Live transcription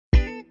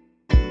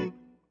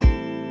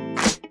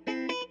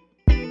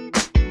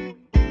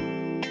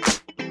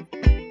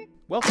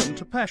Welcome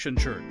to Passion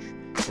Church.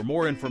 For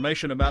more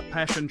information about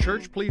Passion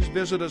Church, please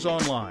visit us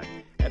online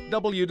at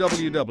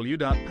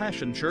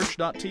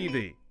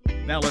www.passionchurch.tv.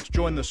 Now let's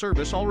join the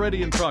service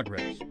already in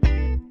progress.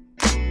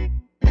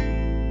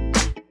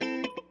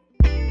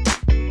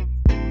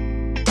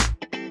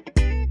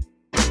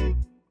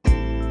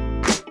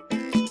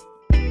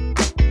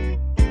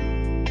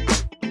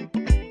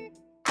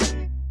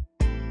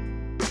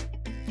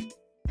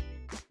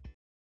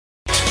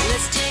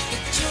 Let's take a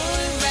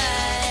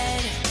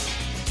joyride.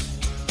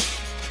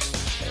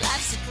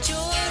 Life's a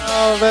joyride.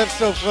 Oh, that's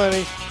so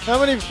funny. How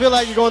many feel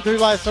like you're going through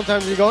life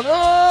sometimes you're going,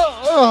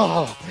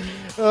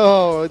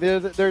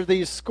 there's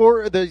these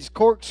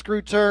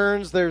corkscrew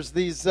turns, there's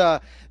these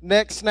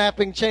neck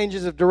snapping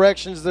changes of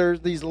directions,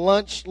 there's these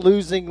lunch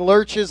losing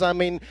lurches. I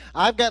mean,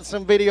 I've got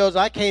some videos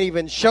I can't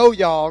even show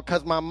y'all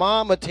because my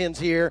mom attends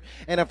here,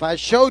 and if I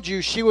showed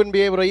you, she wouldn't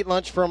be able to eat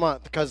lunch for a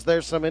month because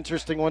there's some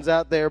interesting ones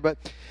out there. But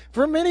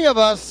for many of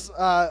us,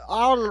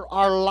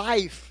 our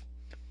life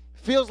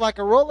feels like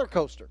a roller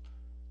coaster.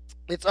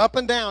 It's up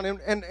and down.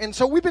 And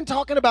so we've been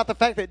talking about the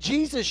fact that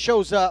Jesus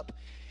shows up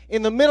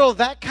in the middle of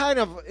that kind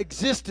of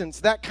existence,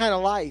 that kind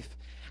of life.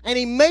 And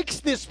he makes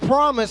this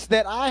promise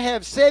that I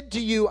have said to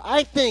you,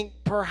 I think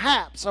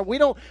perhaps, we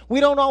don't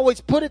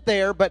always put it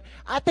there, but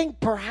I think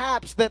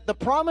perhaps that the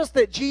promise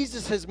that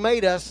Jesus has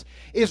made us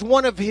is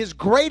one of his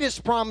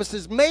greatest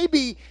promises,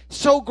 maybe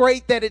so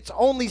great that it's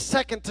only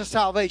second to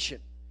salvation.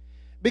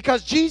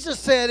 Because Jesus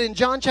said in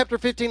John chapter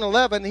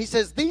 15:11, he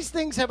says, "These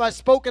things have I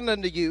spoken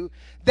unto you,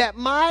 that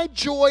my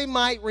joy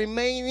might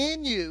remain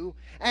in you,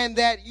 and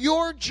that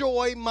your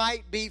joy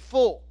might be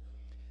full."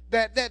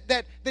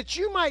 That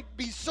you might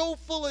be so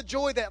full of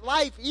joy that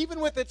life, even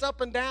with its up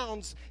and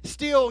downs,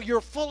 still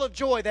you're full of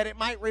joy, that it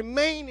might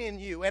remain in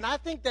you. And I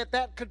think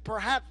that could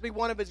perhaps be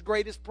one of his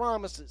greatest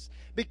promises.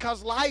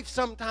 Because life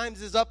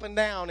sometimes is up and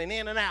down and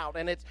in and out,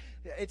 and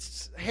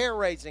it's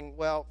hair-raising,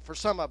 well, for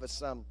some of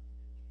us.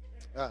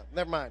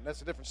 Never mind,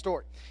 that's a different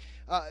story.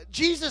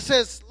 Jesus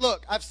says,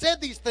 look, I've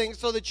said these things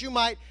so that you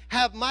might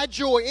have my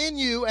joy in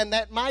you, and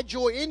that my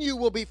joy in you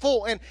will be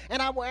full. And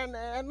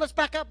let's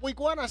back up. Week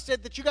 1, I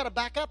said that you got to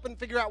back up and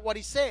figure out what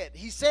he said.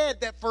 He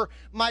said that for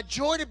my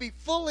joy to be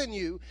full in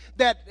you,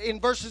 that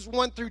in verses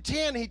 1 through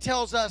 10, he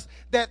tells us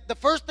that the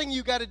first thing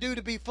you got to do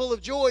to be full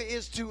of joy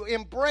is to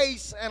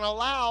embrace and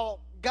allow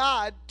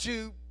God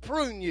to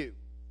prune you.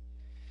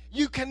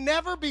 You can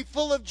never be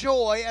full of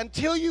joy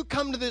until you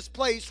come to this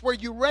place where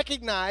you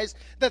recognize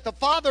that the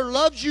Father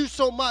loves you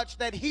so much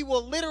that he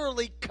will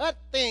literally cut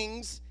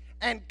things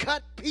and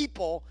cut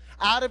people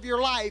out of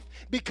your life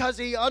because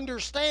he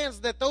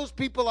understands that those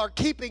people are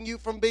keeping you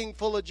from being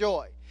full of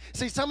joy.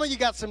 See, some of you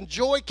got some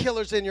joy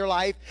killers in your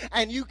life,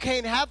 and you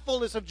can't have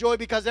fullness of joy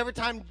because every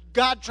time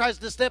God tries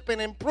to step in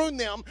and prune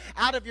them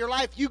out of your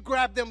life, you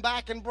grab them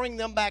back and bring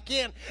them back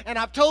in. And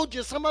I've told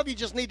you, some of you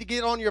just need to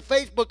get on your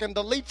Facebook and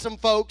delete some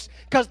folks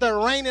because they're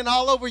raining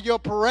all over your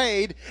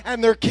parade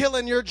and they're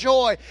killing your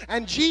joy.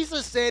 And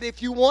Jesus said,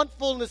 if you want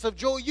fullness of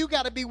joy, you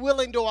got to be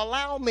willing to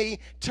allow me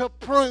to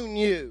prune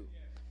you.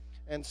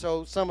 And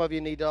so some of you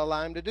need to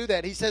allow him to do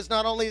that. He says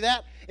not only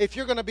that, if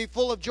you're going to be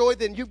full of joy,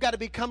 then you've got to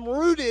become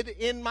rooted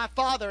in my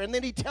Father. And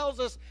then he tells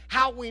us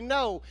how we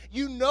know.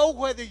 You know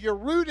whether you're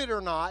rooted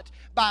or not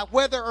by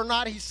whether or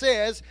not he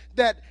says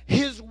that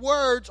his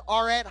words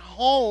are at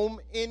home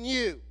in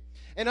you.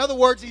 In other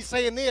words, he's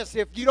saying this: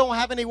 if you don't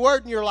have any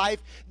word in your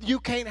life, you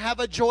can't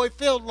have a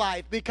joy-filled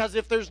life. Because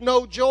if there's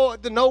no joy,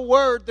 no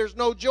word, there's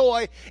no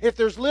joy. If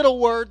there's little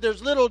word,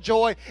 there's little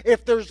joy.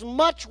 If there's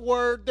much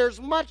word,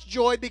 there's much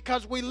joy,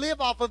 because we live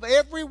off of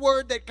every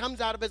word that comes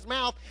out of his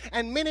mouth.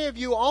 And many of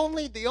you,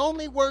 the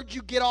only word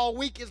you get all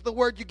week is the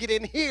word you get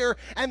in here.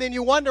 And then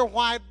you wonder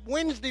why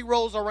Wednesday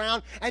rolls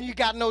around and you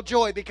got no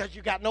joy because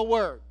you got no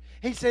word.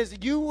 He says,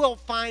 you will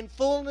find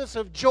fullness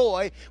of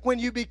joy when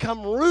you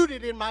become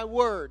rooted in my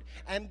word.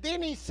 And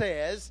then he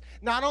says,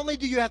 not only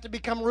do you have to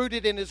become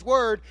rooted in his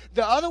word,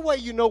 the other way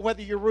you know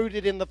whether you're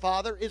rooted in the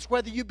Father is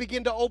whether you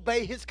begin to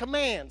obey his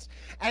commands.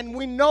 And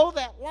we know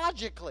that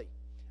logically.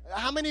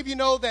 How many of you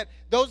know that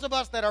those of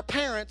us that are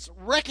parents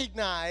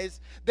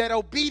recognize that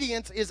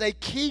obedience is a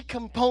key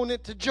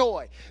component to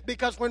joy?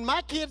 Because when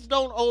my kids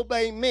don't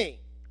obey me,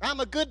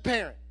 I'm a good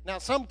parent. Now,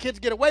 some kids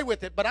get away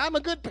with it, but I'm a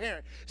good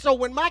parent. So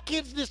when my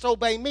kids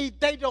disobey me,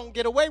 they don't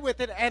get away with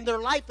it, and their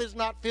life is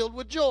not filled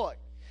with joy.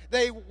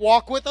 They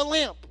walk with a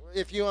limp,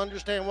 if you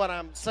understand what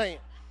I'm saying.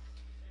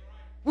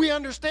 We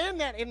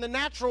understand that in the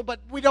natural, but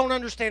we don't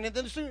understand it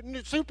in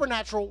the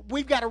supernatural.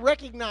 We've got to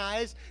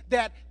recognize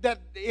that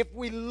if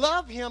we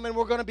love him and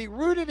we're going to be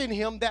rooted in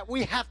him, that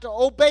we have to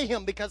obey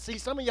him. Because, see,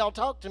 some of y'all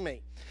talk to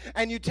me,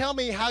 and you tell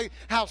me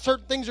how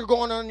certain things are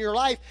going on in your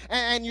life,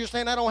 and you're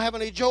saying, I don't have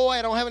any joy,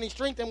 I don't have any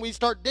strength, and we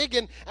start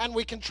digging, and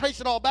we can trace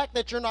it all back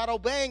that you're not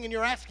obeying, and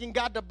you're asking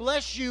God to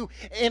bless you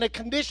in a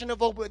condition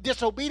of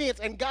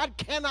disobedience, and God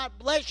cannot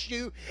bless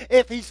you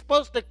if he's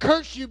supposed to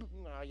curse you.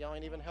 Y'all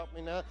ain't even helped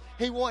me now.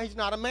 He's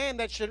not a man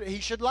that he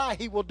should lie.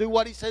 He will do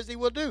what he says he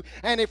will do.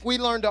 And if we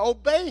learn to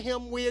obey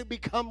him, we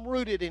become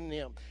rooted in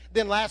him.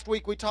 Then last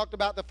week we talked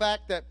about the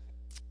fact that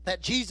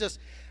Jesus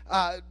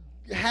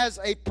has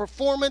a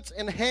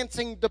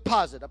performance-enhancing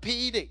deposit, a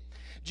PED.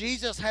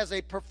 Jesus has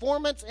a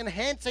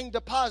performance-enhancing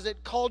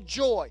deposit called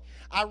joy.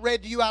 I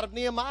read to you out of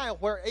Nehemiah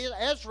where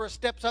Ezra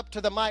steps up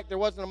to the mic. There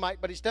wasn't a mic,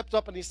 but he steps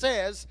up and he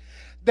says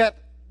that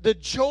the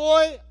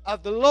joy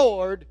of the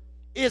Lord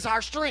is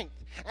our strength.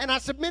 And I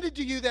submitted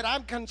to you that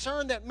I'm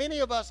concerned that many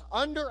of us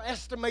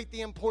underestimate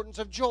the importance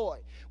of joy.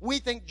 We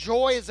think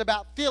joy is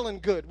about feeling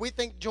good. We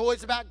think joy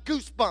is about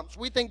goosebumps.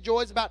 We think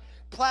joy is about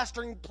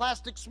plastering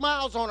plastic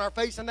smiles on our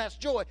face, and that's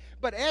joy.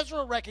 But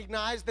Ezra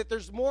recognized that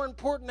there's a more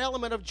important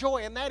element of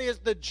joy, and that is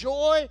the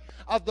joy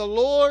of the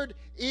Lord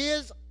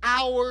is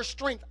our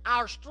strength.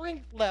 Our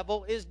strength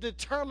level is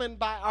determined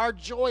by our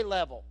joy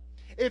level.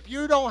 If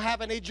you don't have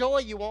any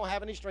joy, you won't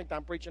have any strength.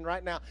 I'm preaching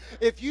right now.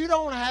 If you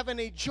don't have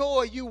any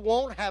joy, you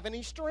won't have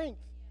any strength.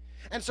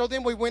 And so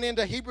then we went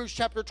into Hebrews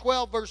chapter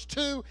 12, verse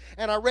 2,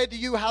 and I read to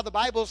you how the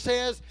Bible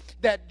says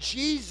that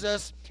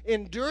Jesus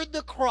endured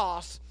the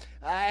cross,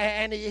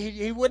 and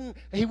he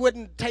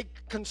wouldn't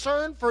take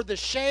concern for the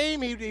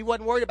shame. He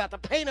wasn't worried about the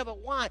pain of it.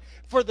 Why?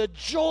 For the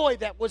joy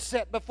that was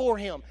set before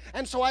him.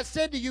 And so I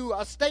said to you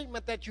a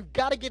statement that you've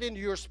got to get into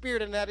your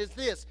spirit, and that is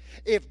this.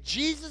 If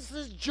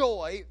Jesus'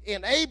 joy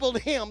enabled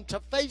him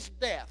to face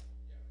death,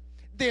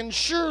 then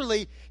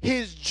surely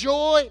his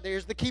joy,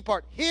 there's the key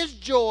part, his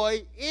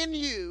joy in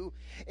you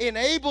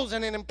enables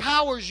and it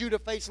empowers you to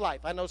face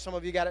life. I know some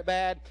of you got it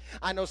bad.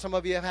 I know some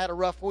of you have had a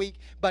rough week.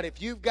 But if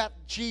you've got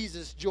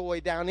Jesus' joy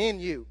down in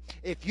you,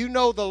 if you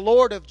know the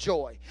Lord of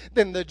joy,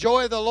 then the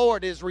joy of the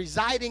Lord is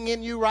residing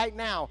in you right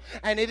now.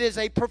 And it is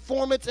a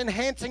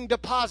performance-enhancing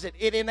deposit.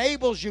 It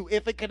enables you.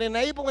 If it can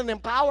enable and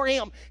empower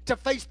him to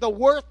face the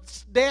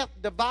worst death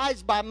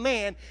devised by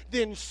man,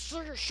 then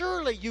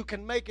surely you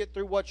can make it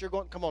through what you're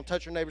going. Come on,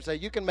 touch your neighbor and say,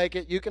 you can make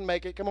it, you can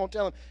make it. Come on,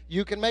 tell him,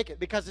 you can make it.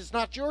 Because it's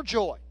not your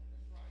joy.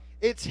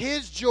 It's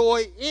his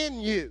joy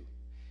in you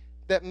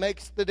that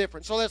makes the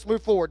difference. So let's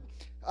move forward.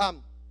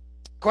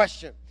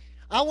 Question.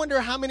 I wonder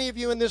how many of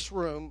you in this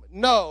room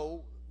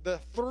know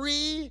the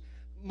 3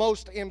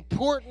 most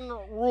important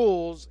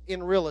rules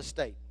in real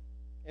estate.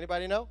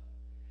 Anybody know?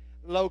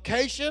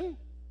 Location,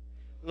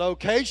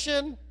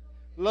 location,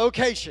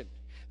 location.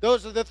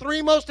 Those are the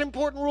 3 most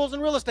important rules in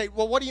real estate.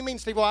 Well, what do you mean,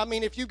 Steve? Well, I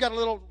mean, if you've got a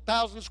little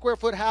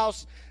 1,000-square-foot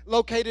house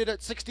located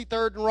at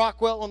 63rd and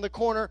Rockwell on the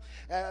corner,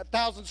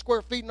 1,000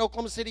 square feet in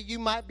Oklahoma City, you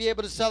might be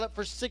able to sell it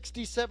for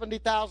 $60,000,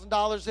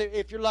 $70,000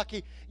 if you're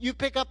lucky. You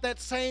pick up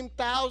that same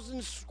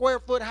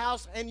 1,000-square-foot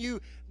house and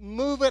you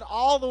move it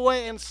all the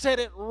way and set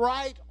it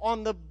right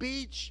on the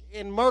beach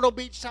in Myrtle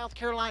Beach, South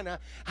Carolina.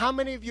 How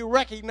many of you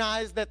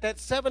recognize that that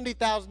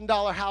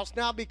 $70,000 house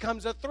now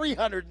becomes a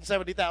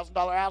 $370,000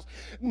 house?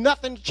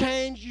 Nothing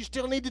changed. You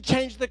still need to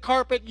change the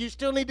carpet. You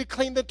still need to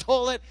clean the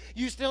toilet.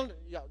 You still,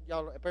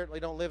 y'all apparently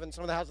don't live in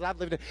some of the houses I've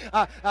lived in.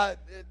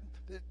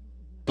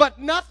 But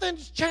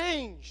nothing's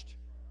changed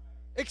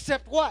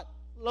except what?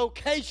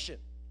 Location.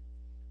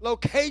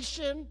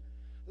 Location,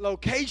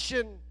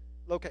 location,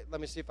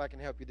 let me see if I can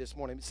help you this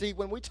morning. See,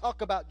 when we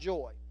talk about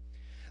joy,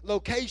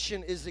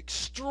 location is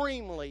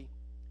extremely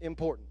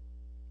important.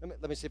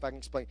 Let me see if I can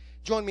explain.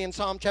 Join me in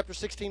Psalm chapter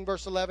 16,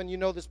 verse 11. You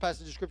know this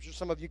passage of Scripture.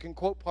 Some of you can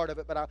quote part of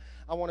it, but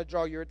I want to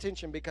draw your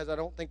attention because I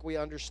don't think we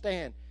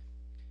understand.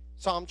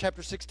 Psalm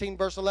chapter 16,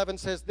 verse 11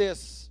 says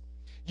this,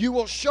 "You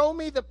will show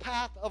me the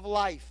path of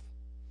life.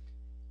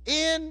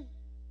 In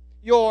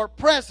your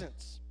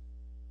presence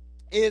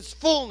is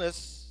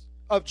fullness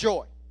of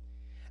joy.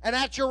 And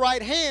at your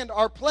right hand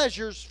are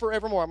pleasures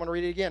forevermore." I'm going to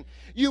read it again.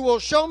 "You will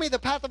show me the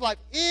path of life.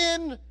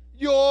 In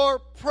your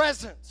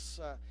presence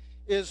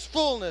is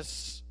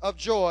fullness of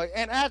joy.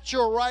 And at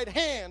your right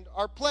hand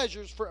are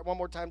pleasures for..." One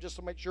more time just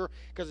to make sure,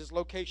 because it's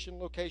location,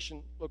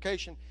 location,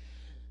 location.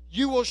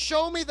 "You will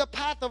show me the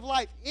path of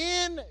life.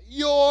 In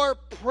your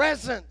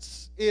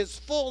presence is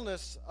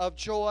fullness of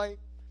joy.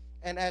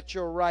 And at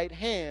your right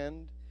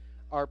hand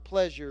are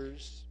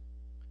pleasures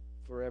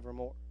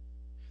forevermore."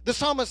 The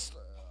psalmist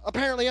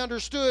apparently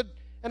understood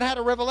and had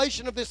a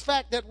revelation of this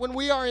fact that when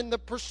we are in the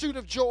pursuit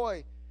of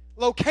joy,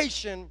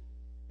 location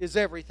is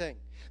everything.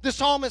 The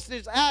psalmist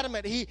is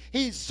adamant.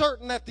 He's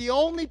certain that the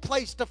only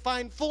place to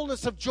find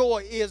fullness of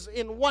joy is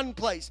in one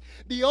place.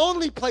 The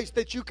only place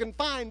that you can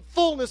find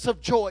fullness of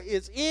joy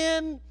is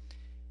in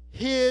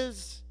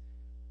his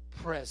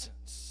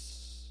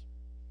presence.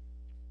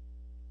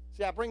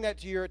 See, I bring that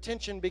to your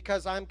attention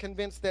because I'm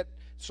convinced that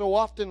so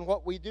often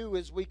what we do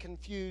is we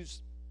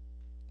confuse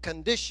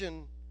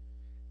condition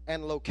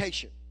and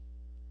location.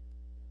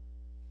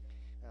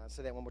 I'll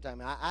say that one more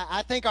time.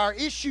 I think our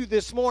issue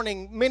this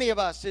morning, many of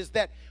us, is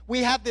that we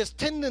have this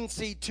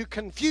tendency to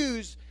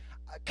confuse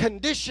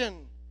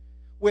condition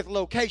with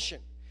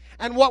location.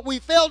 And what we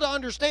fail to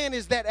understand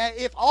is that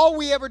if all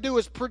we ever do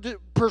is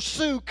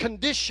pursue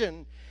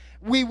condition,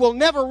 we will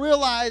never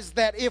realize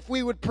that if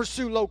we would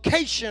pursue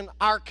location,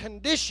 our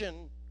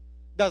condition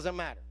doesn't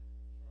matter.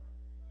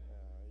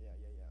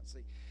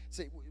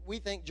 See, we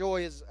think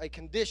joy is a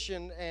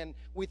condition, and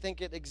we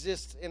think it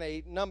exists in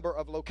a number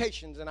of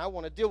locations, and I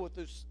want to deal with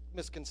those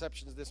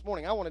misconceptions this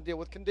morning. I want to deal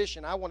with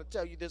condition. I want to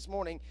tell you this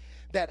morning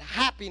that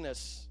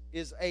happiness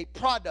is a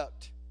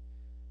product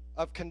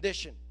of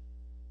condition.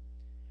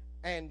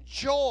 And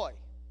joy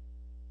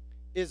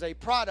is a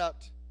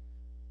product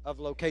of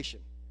location.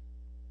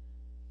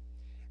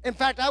 In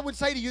fact, I would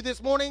say to you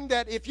this morning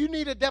that if you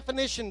need a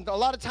definition, a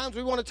lot of times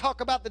we want to talk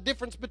about the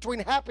difference between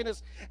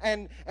happiness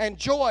and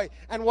joy.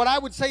 And what I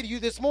would say to you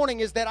this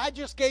morning is that I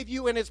just gave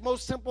you in its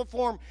most simple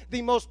form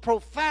the most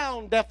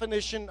profound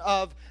definition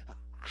of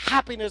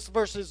happiness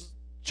versus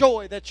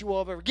joy that you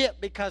will ever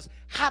get, because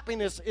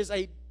happiness is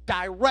a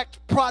direct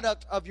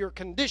product of your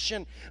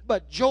condition,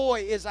 but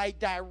joy is a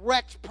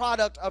direct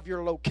product of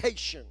your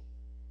location.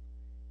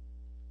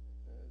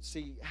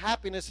 See,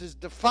 happiness is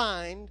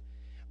defined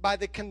by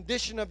the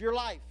condition of your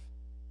life.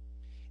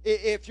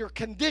 If your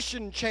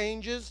condition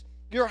changes,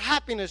 your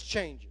happiness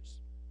changes.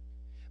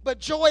 But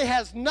joy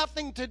has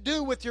nothing to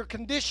do with your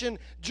condition.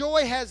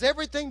 Joy has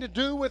everything to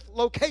do with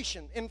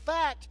location. In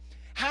fact,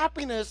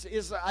 happiness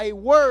is a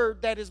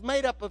word that is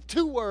made up of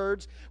two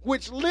words,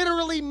 which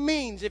literally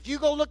means, if you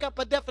go look up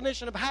a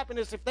definition of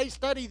happiness, if they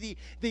study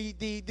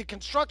the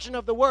construction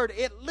of the word,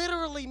 it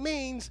literally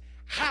means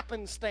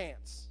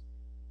happenstance.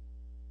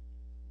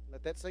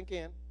 Let that sink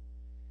in.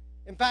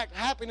 In fact,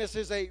 happiness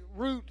is a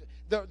root,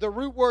 the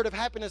root word of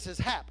happiness is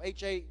hap,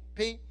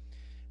 H-A-P,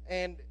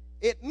 and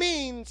it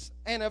means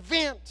an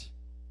event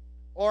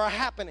or a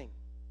happening.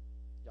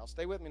 Y'all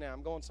stay with me now,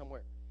 I'm going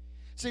somewhere.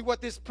 See, what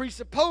this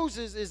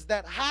presupposes is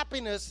that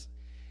happiness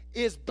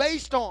is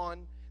based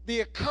on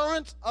the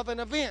occurrence of an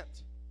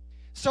event.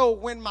 So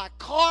when my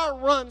car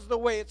runs the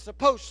way it's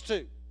supposed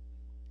to,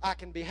 I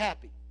can be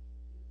happy.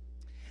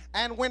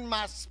 And when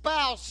my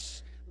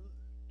spouse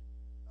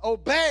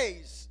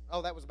obeys,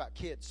 oh, that was about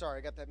kids. Sorry,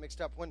 I got that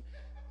mixed up. When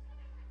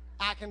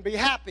I can be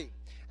happy.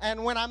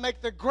 And when I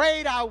make the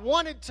grade I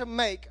wanted to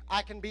make,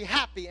 I can be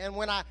happy. And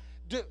when I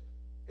do,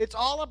 it's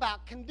all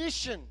about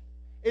condition.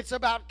 It's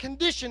about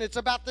condition. It's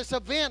about this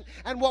event.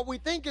 And what we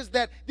think is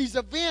that these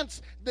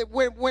events, that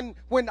when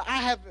I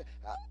have,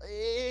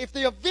 if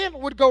the event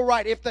would go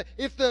right, if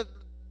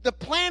the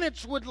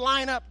planets would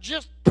line up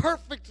just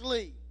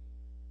perfectly,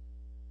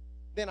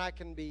 then I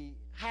can be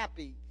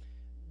happy.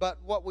 But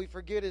what we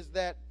forget is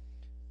that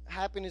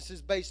happiness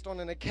is based on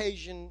an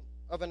occasion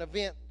of an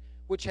event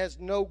which has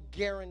no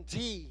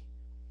guarantee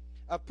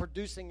of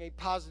producing a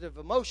positive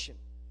emotion.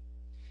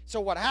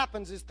 So what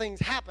happens is things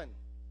happen.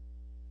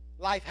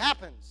 Life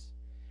happens.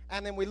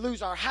 And then we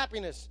lose our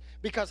happiness,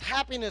 because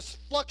happiness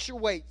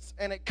fluctuates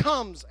and it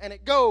comes and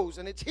it goes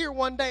and it's here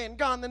one day and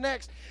gone the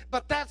next.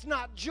 But that's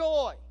not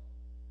joy.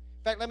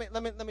 In fact,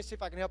 let me see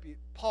if I can help you.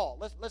 Paul.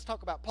 Let's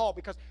talk about Paul,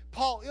 because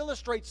Paul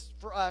illustrates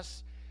for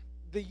us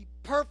the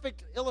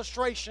perfect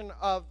illustration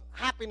of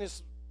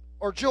happiness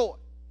or joy.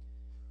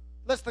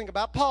 Let's think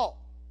about Paul.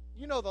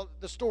 You know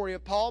the story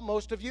of Paul,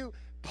 most of you.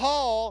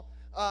 Paul,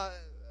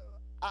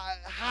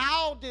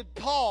 how did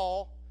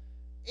Paul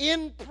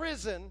in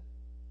prison,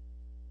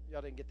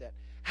 y'all didn't get that.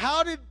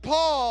 How did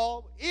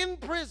Paul in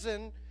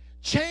prison,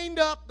 chained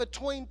up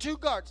between two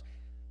guards,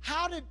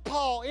 how did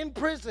Paul in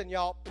prison,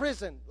 y'all,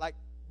 prison, like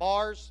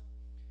bars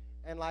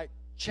and like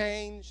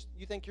chains,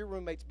 you think your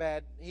roommate's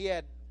bad, he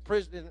had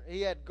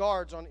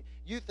guards on it.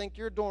 You think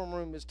your dorm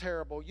room is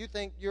terrible. You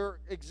think your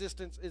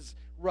existence is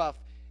rough.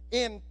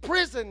 In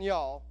prison,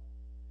 y'all.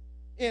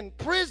 In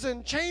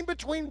prison, chained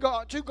between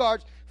two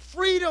guards,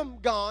 freedom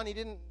gone.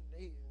 You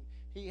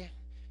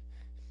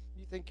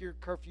think your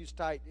curfew's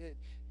tight.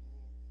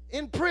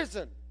 In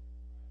prison.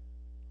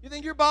 You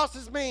think your boss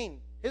is mean.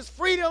 His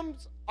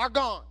freedoms are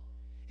gone.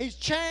 He's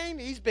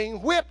chained, he's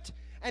being whipped,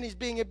 and he's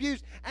being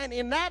abused. And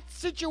in that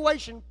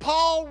situation,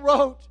 Paul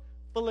wrote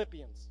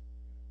Philippians.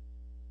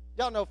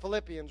 Y'all know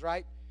Philippians,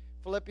 right?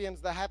 Philippians,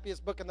 the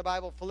happiest book in the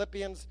Bible.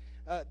 Philippians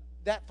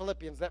that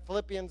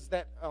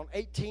on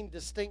 18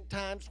 distinct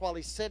times while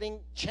he's sitting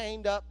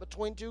chained up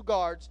between two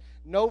guards,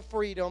 no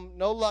freedom,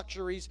 no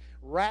luxuries,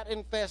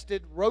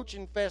 rat-infested,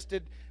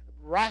 roach-infested,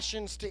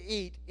 rations to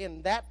eat.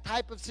 In that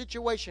type of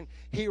situation,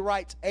 he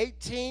writes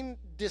 18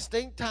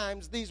 distinct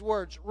times these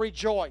words,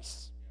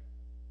 rejoice,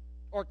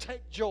 or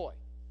take joy.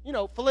 You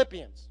know,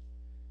 Philippians.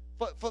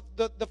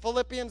 The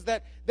Philippians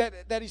that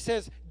he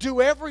says,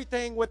 do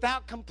everything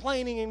without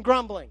complaining and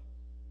grumbling.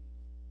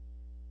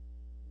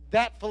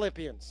 That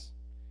Philippians.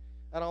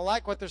 I don't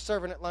like what they're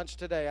serving at lunch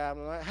today.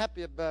 I'm not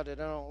happy about it.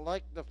 I don't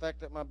like the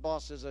fact that my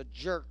boss is a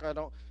jerk.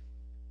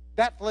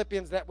 That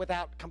Philippians, that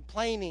without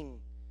complaining.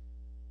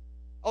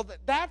 Oh,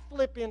 that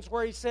Philippians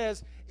where he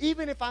says,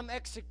 even if I'm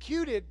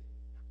executed,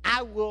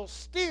 I will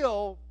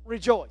still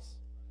rejoice.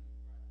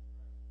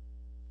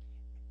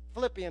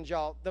 Philippians,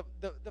 y'all. The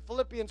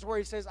Philippians where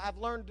he says, I've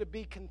learned to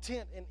be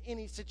content in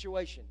any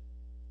situation.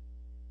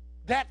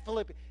 That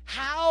Philippians.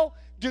 How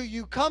do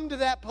you come to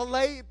that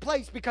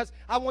place? Because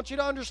I want you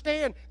to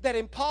understand that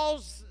in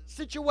Paul's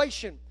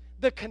situation,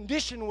 the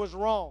condition was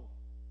wrong.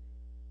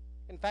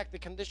 In fact, the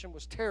condition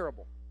was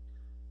terrible.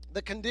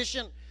 The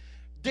condition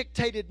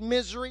dictated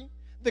misery.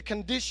 The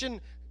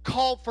condition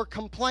called for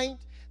complaint.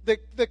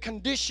 The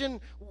condition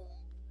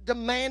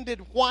demanded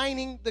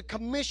whining. The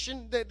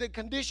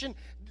condition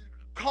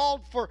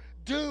called for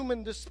doom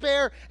and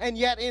despair. And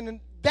yet in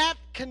that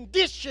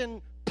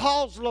condition,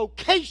 Paul's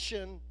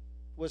location,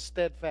 was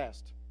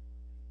steadfast.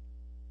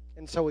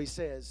 And so he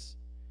says,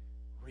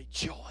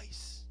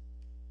 rejoice.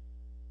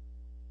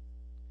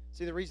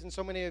 See, the reason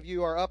so many of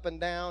you are up and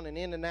down and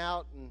in and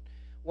out, and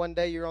one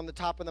day you're on the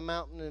top of the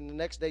mountain and the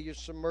next day you're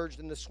submerged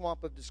in the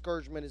swamp of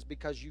discouragement, is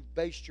because you've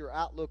based your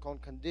outlook on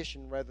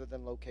condition rather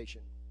than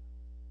location.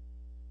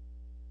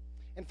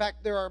 In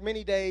fact, there are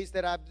many days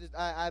that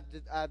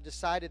I've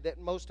decided that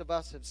most of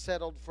us have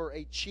settled for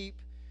a cheap,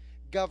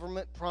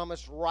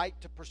 government-promised right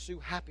to pursue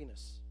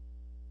happiness.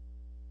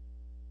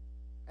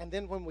 And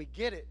then when we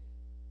get it,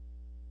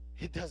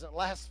 it doesn't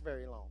last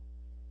very long.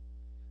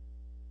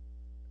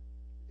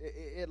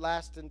 It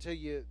lasts until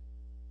you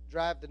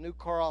drive the new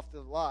car off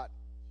the lot,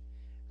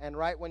 and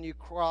right when you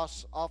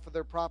cross off of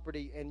their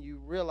property and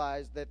you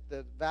realize that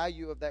the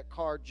value of that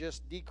car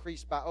just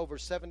decreased by over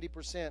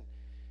 70%,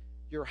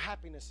 your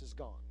happiness is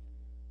gone.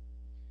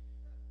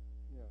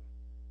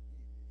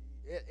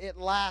 It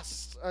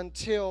lasts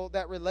until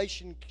that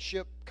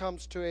relationship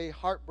comes to a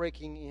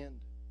heartbreaking end.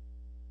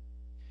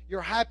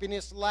 Your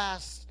happiness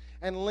lasts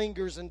and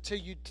lingers until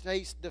you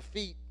taste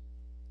defeat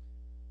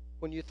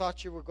when you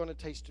thought you were going to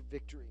taste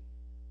victory.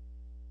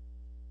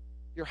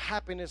 Your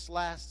happiness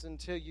lasts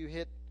until you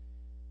hit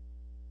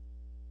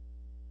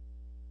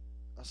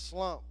a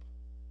slump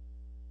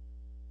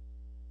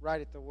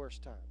right at the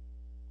worst time.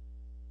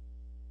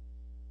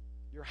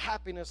 Your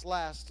happiness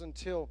lasts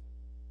until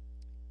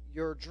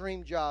your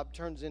dream job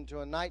turns into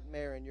a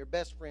nightmare and your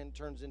best friend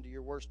turns into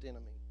your worst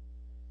enemy.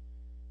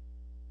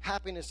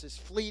 Happiness is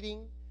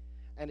fleeting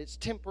and it's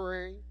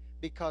temporary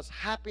because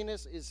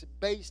happiness is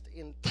based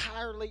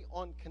entirely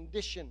on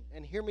condition.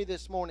 And hear me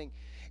this morning.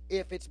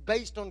 If it's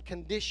based on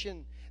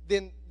condition,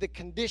 then the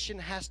condition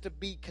has to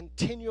be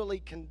continually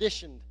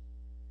conditioned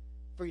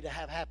for you to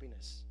have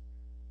happiness.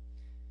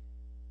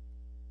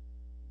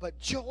 But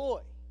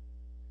joy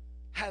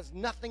has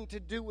nothing to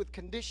do with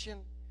condition.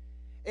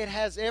 It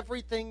has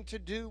everything to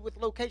do with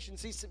location.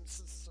 See,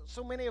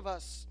 so many of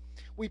us,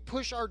 we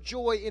push our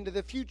joy into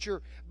the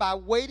future by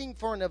waiting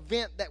for an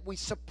event that we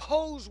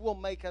suppose will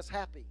make us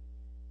happy.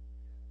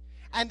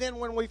 And then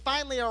when we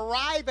finally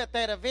arrive at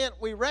that event,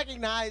 we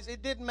recognize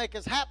it didn't make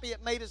us happy,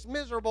 it made us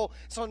miserable.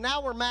 So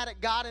now we're mad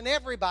at God and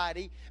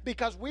everybody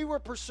because we were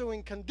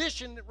pursuing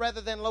condition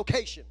rather than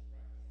location.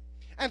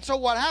 And so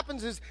what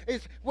happens is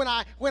when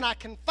I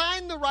can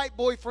find the right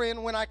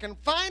boyfriend, when I can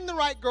find the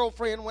right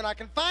girlfriend, when I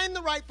can find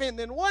the right friend,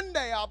 then one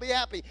day I'll be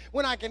happy.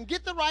 When I can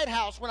get the right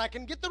house, when I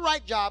can get the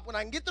right job, when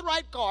I can get the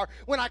right car,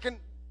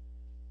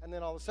 and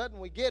then all of a sudden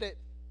we get it,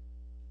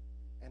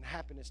 and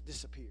happiness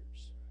disappears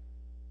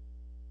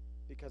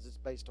because it's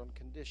based on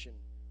condition.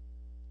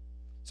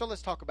 So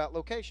let's talk about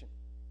location.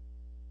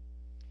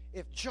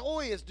 If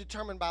joy is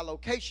determined by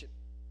location,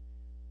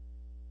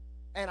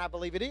 and I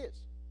believe it is,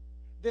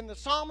 then the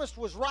psalmist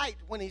was right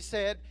when he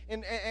said,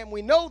 and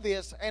we know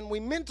this, and we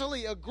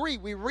mentally agree.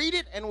 We read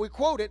it and we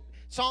quote it.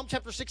 Psalm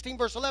chapter 16,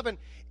 verse 11.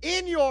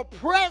 In your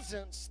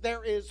presence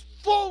there is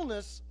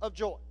fullness of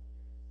joy.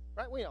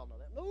 Right? We all know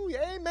that. Ooh,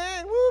 yeah,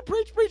 amen. Woo,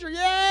 preach, preacher,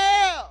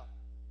 yeah.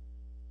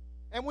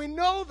 And we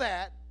know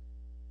that.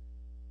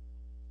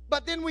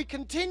 But then we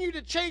continue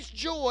to chase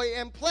joy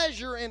and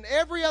pleasure in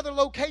every other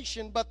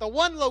location but the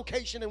one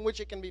location in which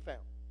it can be found.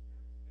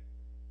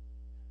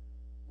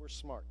 We're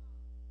smart.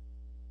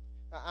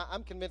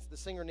 I'm convinced the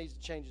singer needs to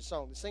change his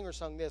song. The singer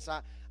sung this,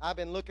 I've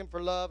been looking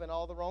for love in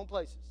all the wrong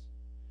places.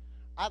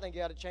 I think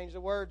you ought to change the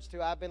words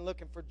to, I've been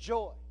looking for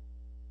joy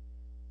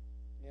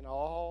in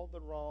all the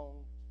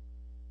wrong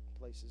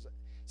places.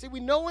 See, we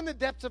know in the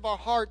depths of our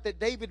heart that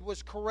David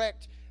was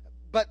correct,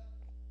 but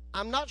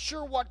I'm not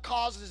sure what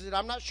causes it.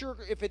 I'm not sure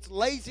if it's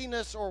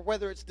laziness or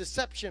whether it's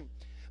deception.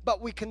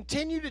 But we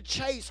continue to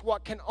chase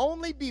what can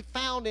only be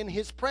found in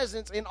his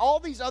presence in all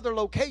these other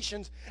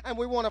locations, and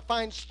we want to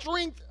find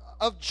strength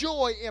of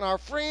joy in our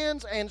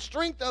friends, and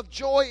strength of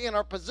joy in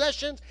our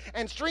possessions,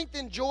 and strength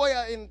and joy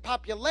in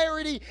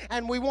popularity,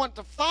 and we want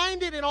to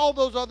find it in all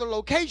those other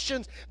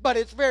locations. But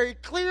it's very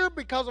clear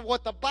because of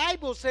what the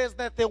Bible says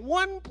that the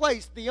one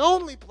place, the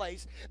only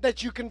place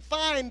that you can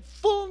find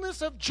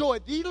fullness of joy,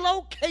 the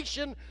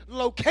location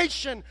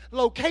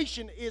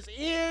is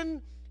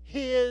in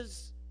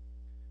his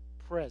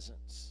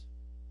presence.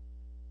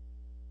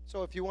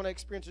 So if you want to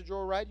experience a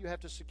joyride, you have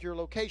to secure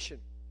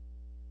location.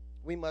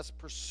 We must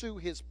pursue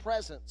his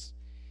presence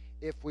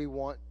if we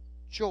want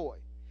joy.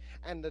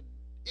 And the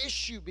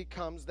issue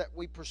becomes that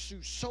we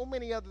pursue so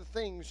many other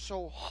things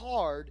so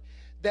hard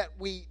that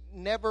we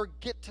never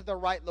get to the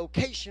right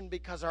location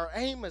because our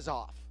aim is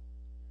off.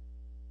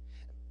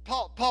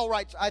 Paul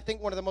writes, I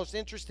think, one of the most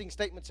interesting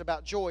statements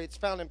about joy. It's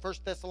found in 1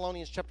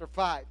 Thessalonians chapter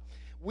 5.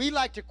 We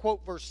like to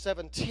quote verse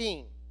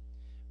 17,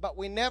 but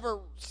we never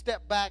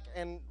step back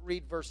and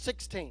read verse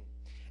 16.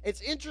 It's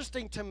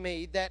interesting to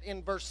me that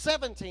in verse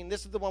 17,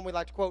 this is the one we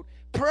like to quote,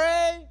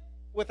 pray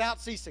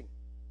without ceasing.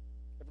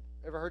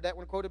 Ever heard that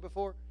one quoted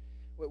before?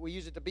 We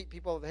use it to beat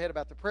people over the head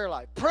about the prayer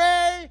life.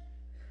 Pray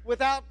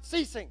without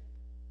ceasing.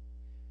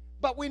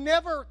 But we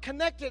never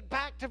connect it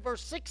back to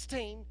verse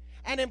 16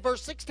 And in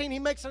verse 16, he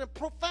makes a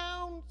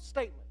profound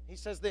statement. He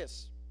says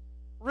this,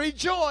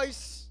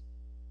 rejoice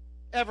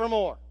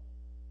evermore.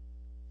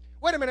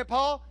 Wait a minute,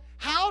 Paul.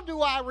 How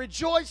do I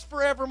rejoice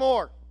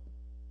forevermore?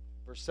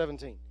 Verse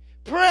 17.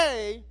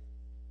 Pray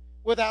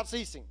without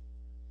ceasing.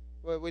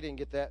 Well, we didn't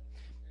get that.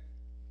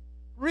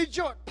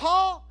 Rejoice.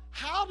 Paul,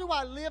 how do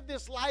I live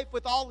this life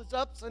with all its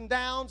ups and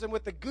downs and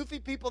with the goofy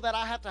people that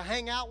I have to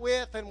hang out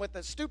with and with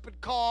the stupid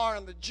car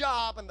and the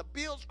job and the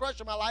bills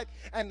crushing my life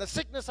and the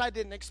sickness I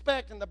didn't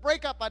expect and the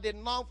breakup I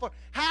didn't long for?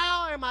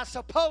 How am I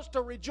supposed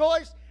to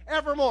rejoice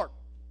evermore?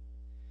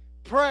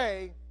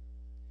 Pray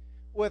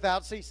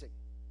without ceasing.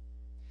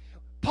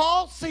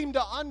 Paul seemed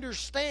to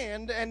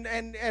understand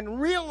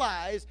and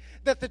realize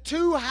that the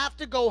two have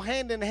to go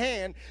hand in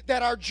hand,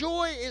 that our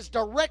joy is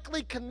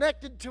directly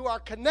connected to our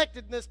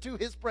connectedness to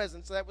his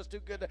presence. That was too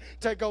good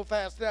to go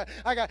fast.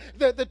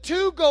 The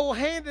two go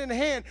hand in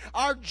hand.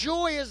 Our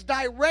joy is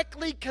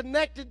directly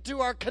connected to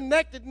our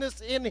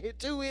connectedness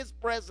to his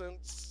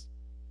presence.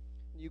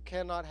 You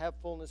cannot have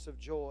fullness of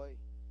joy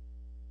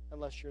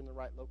unless you're in the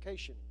right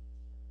location.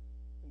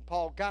 And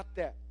Paul got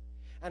that.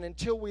 And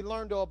until we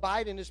learn to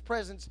abide in his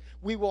presence,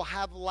 we will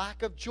have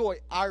lack of joy.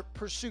 Our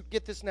pursuit,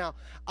 get this now,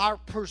 our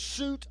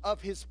pursuit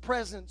of his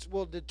presence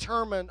will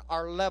determine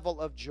our level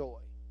of joy.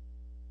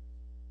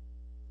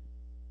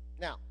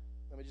 Now,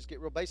 let me just get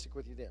real basic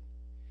with you then.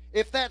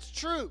 If that's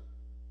true,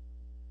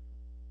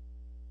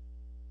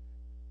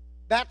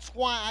 that's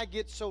why I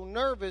get so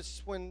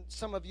nervous when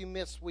some of you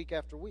miss week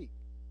after week.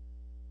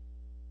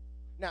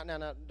 Now,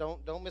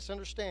 don't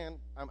misunderstand.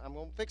 I'm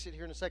going to fix it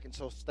here in a second,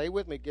 so stay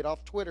with me. Get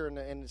off Twitter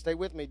and stay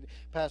with me.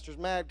 Pastor's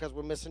mad because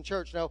we're missing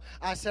church. No,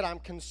 I said I'm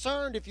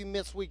concerned if you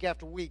miss week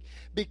after week,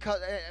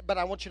 but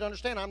I want you to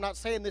understand, I'm not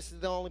saying this is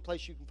the only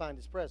place you can find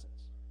his presence.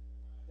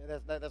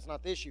 That's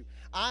not the issue.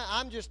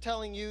 I'm just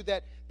telling you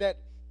that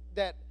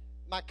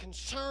my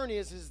concern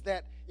is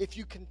that if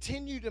you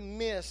continue to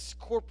miss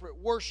corporate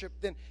worship,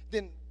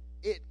 then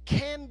it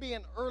can be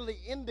an early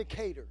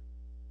indicator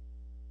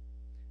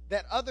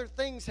that other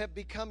things have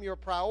become your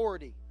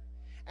priority,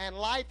 and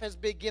life has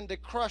begun to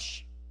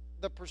crush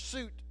the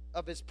pursuit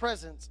of his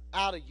presence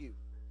out of you.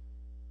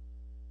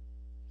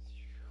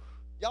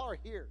 Y'all are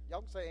here.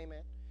 Y'all can say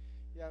amen.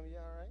 Yeah, all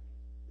right?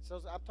 So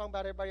I'm talking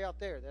about everybody out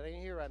there that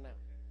ain't here right now.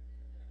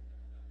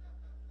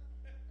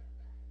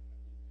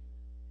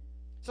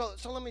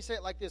 So let me say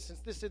it like this,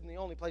 since this isn't the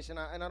only place, and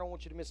I don't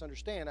want you to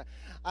misunderstand.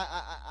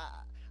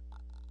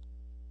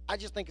 I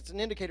just think it's an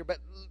indicator, but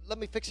let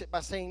me fix it by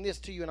saying this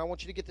to you, and I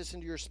want you to get this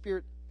into your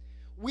spirit.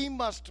 We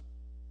must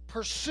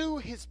pursue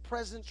his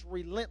presence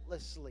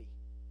relentlessly,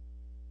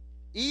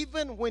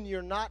 even when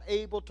you're not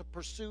able to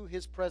pursue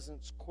his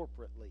presence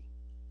corporately.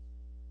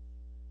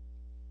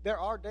 There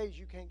are days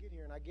you can't get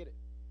here, and I get it.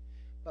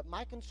 But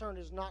my concern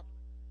is not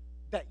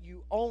that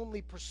you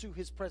only pursue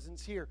his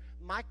presence here.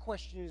 My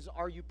question is,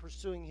 are you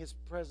pursuing his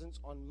presence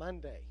on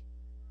Monday?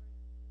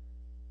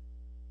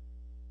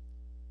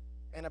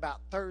 And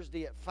about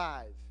Thursday at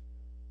 5.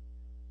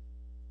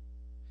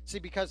 See,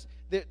 because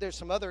there's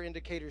some other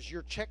indicators.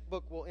 Your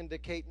checkbook will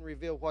indicate and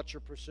reveal what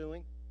you're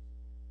pursuing.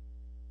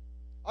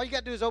 All you got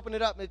to do is open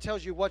it up and it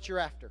tells you what you're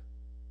after.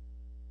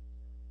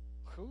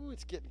 Ooh,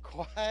 it's getting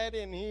quiet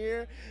in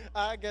here.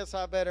 I guess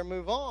I better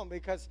move on,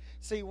 because,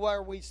 see,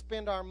 where we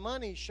spend our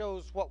money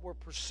shows what we're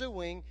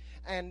pursuing,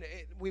 and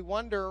we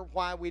wonder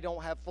why we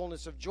don't have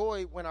fullness of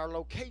joy when our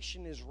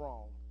location is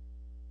wrong.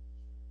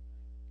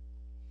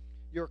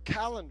 Your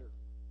calendar.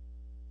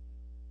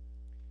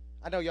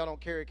 I know y'all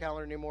don't carry a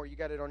calendar anymore. You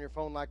got it on your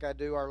phone like I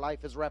do. Our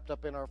life is wrapped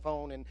up in our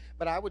phone.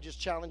 But I would just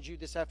challenge you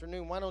this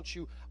afternoon. Why don't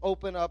you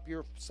open up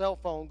your cell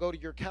phone, go to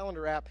your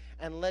calendar app,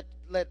 and let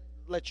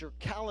your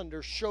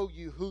calendar show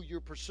you who you're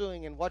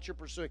pursuing and what you're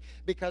pursuing.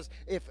 Because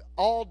if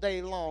all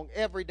day long,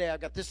 every day, I've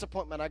got this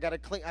appointment, I got to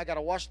clean, I got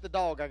to wash the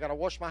dog, I got to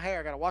wash my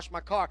hair, I got to wash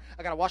my car,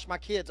 I got to wash my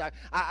kids,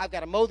 I've got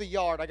to mow the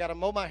yard, I got to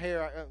mow my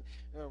hair,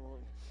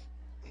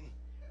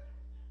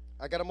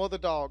 I got to mow the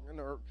dog.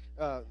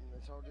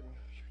 It's all getting...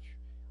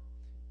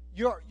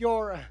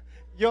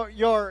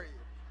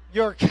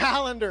 Your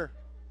calendar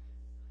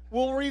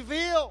will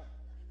reveal.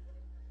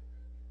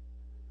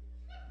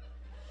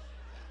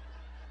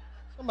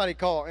 Somebody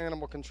call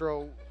animal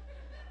control.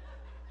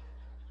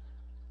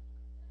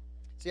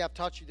 See, I've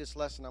taught you this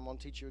lesson. I'm going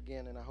to teach you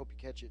again, and I hope you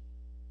catch it.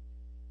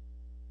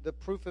 The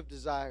proof of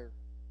desire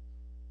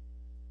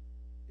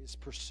is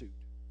pursuit.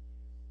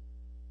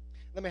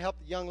 Let me help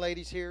the young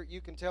ladies here.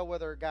 You can tell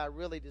whether a guy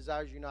really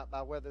desires you or not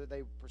by whether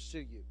they pursue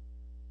you.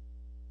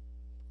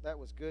 That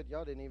was good.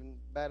 Y'all didn't even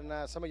bat an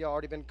eye. Some of y'all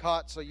already been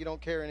caught, so you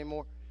don't care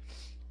anymore.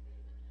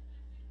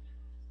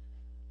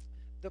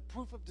 The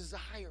proof of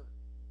desire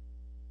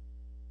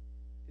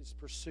is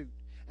pursuit.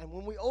 And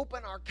when we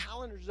open our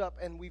calendars up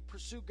and we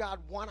pursue God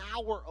 1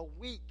 hour a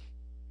week,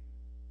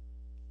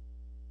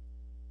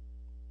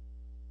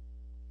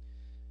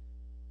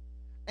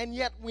 and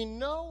yet we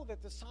know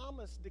that the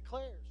psalmist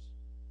declares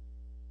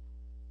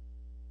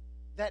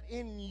that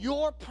in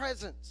your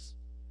presence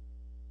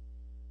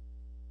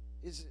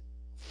is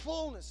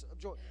fullness of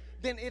joy,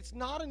 then it's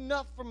not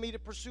enough for me to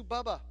pursue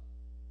Bubba.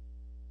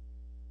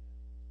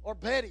 or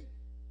Betty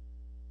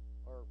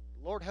or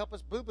Lord help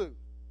us, boo-boo.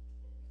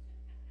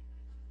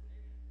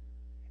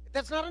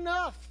 That's not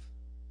enough.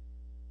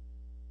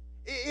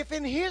 If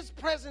in His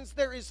presence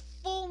there is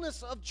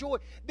fullness of joy,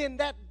 then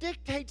that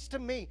dictates to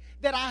me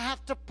that I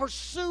have to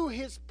pursue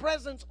His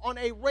presence on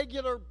a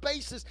regular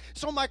basis.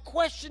 So my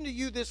question to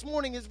you this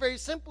morning is very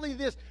simply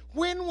this: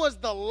 when was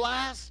the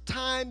last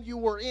time you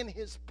were in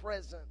His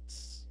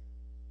presence?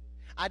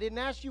 I didn't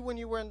ask you when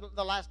you were in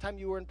the last time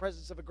you were in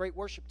presence of a great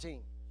worship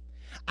team.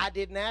 I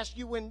didn't ask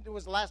you when it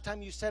was the last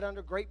time you sat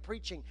under great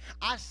preaching.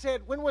 I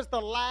said, when was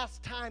the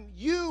last time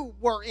you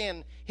were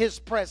in His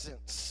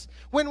presence?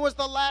 When was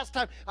the last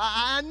time?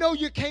 I know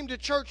you came to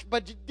church,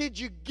 but did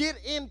you get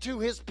into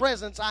His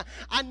presence?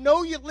 I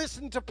know you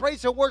listened to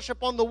praise and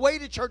worship on the way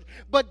to church,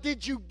 but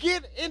did you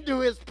get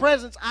into His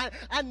presence?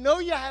 I know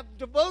you have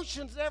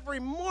devotions every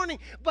morning,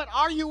 but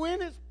are you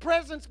in His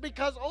presence?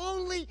 Because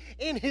only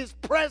in His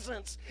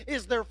presence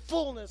is there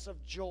fullness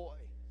of joy.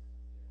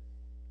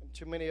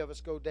 Too many of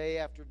us go day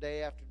after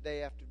day after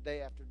day after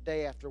day after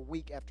day after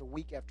week after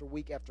week after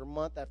week after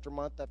month after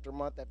month after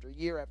month after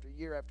year after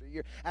year after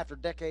year after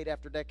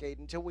decade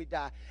until we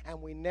die,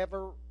 and we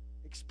never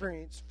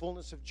experience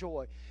fullness of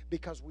joy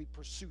because we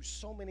pursue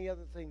so many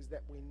other things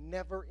that we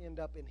never end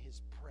up in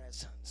His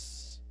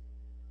presence.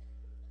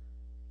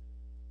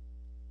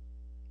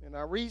 And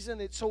our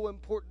reason it's so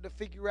important to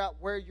figure out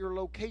where your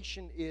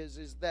location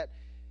is that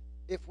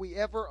if we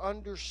ever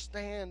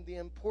understand the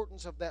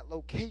importance of that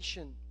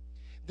location,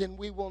 then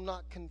we will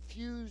not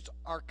confuse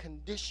our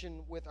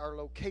condition with our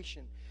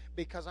location.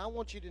 Because I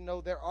want you to know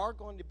there are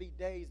going to be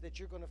days that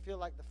you're going to feel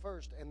like the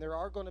first, and there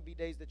are going to be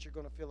days that you're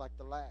going to feel like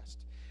the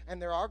last.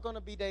 And there are going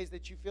to be days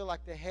that you feel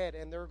like the head,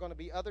 and there are going to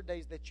be other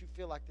days that you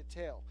feel like the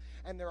tail.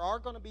 And there are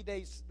going to be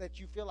days that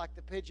you feel like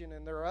the pigeon,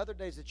 and there are other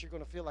days that you're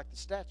going to feel like the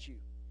statue.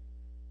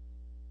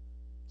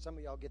 Some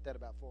of y'all get that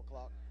about 4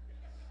 o'clock.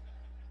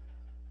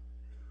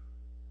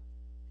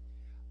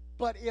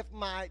 But if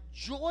my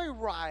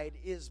joyride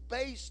is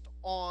based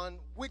on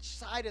which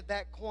side of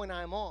that coin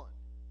I'm on,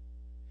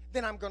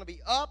 then I'm going to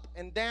be up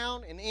and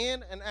down and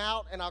in and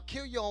out, and I'll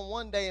kill you on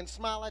one day and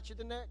smile at you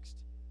the next.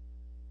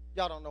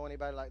 Y'all don't know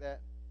anybody like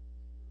that.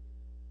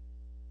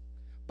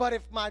 But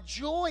if my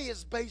joy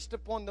is based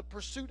upon the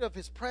pursuit of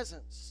His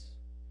presence,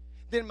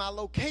 then my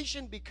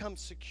location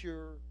becomes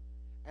secure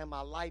and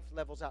my life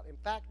levels out. In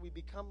fact, we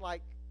become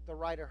like the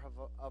writer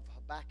of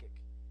Habakkuk.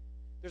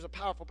 There's a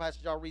powerful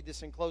passage. I'll read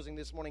this in closing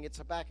this morning. It's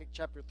Habakkuk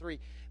chapter 3,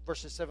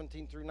 verses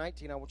 17 through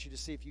 19. I want you to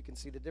see if you can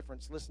see the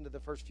difference. Listen to the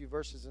first few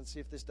verses and see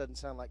if this doesn't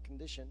sound like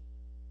condition.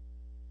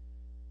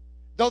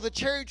 Though the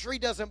cherry tree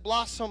doesn't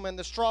blossom and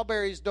the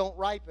strawberries don't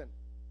ripen,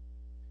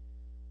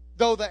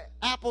 though the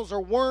apples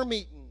are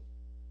worm-eaten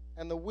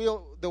and the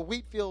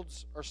wheat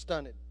fields are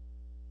stunted,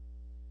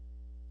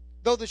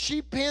 though the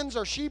sheep pens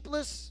are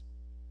sheepless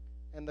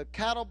and the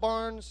cattle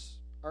barns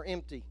are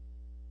empty.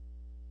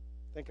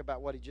 Think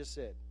about what he just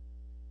said.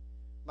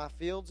 My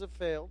fields have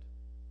failed,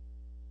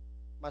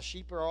 my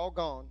sheep are all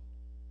gone,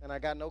 and I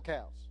got no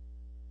cows.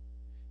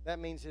 That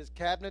means his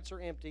cabinets are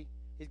empty.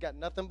 He's got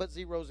nothing but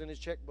zeros in his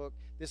checkbook.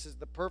 This is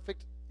the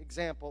perfect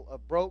example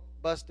of broke,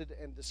 busted,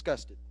 and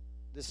disgusted.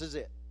 This is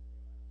it.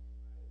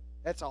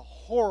 That's a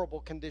horrible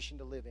condition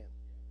to live in.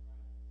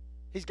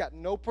 He's got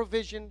no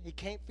provision. He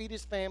can't feed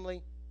his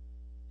family.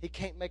 He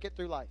can't make it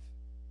through life.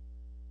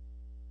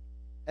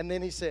 And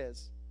then he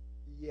says,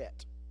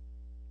 yet.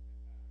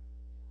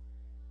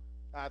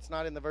 It's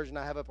not in the version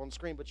I have up on the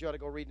screen, but you ought to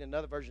go read in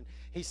another version.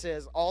 He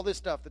says all this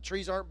stuff. The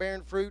trees aren't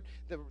bearing fruit.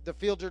 The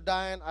fields are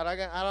dying. I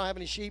don't have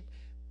any sheep.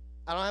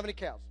 I don't have any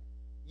cows.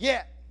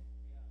 Yet.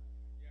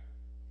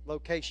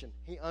 Location.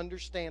 He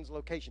understands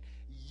location.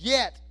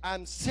 Yet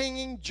I'm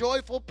singing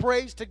joyful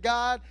praise to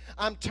God.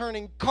 I'm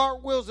turning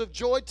cartwheels of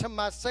joy to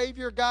my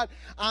Savior God.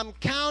 I'm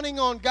counting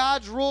on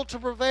God's rule to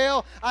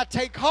prevail. I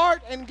take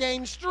heart and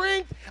gain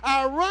strength.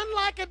 I run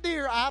like a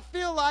deer. I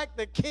feel like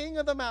the king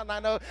of the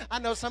mountain. I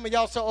know some of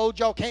y'all so old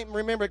y'all can't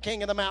remember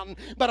king of the mountain,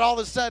 but all of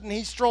a sudden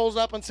he strolls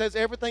up and says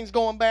everything's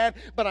going bad,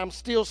 but I'm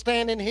still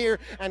standing here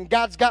and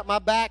God's got my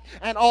back.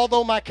 And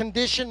although my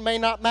condition may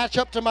not match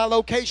up to my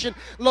location,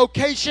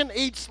 location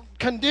eats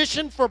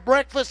condition for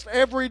breakfast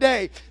every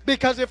day.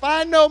 Because if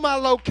I know my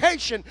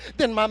location,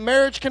 then my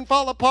marriage can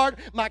fall apart,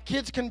 my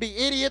kids can be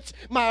idiots,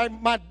 my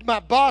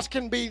boss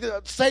can be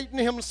Satan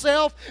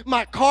himself,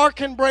 my car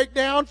can break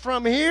down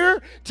from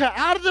here to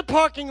out of the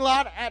parking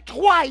lot at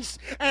twice,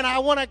 and I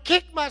want to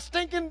kick my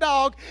stinking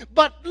dog.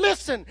 But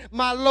listen,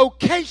 my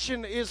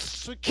location is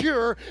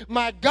secure.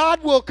 My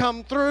God will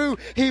come through.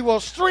 He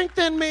will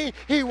strengthen me.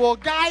 He will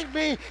guide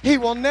me. He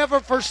will never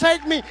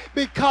forsake me,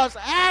 because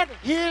at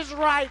His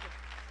right.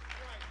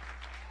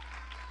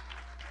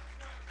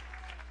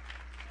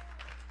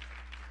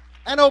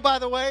 And oh, by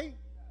the way,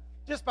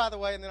 just by the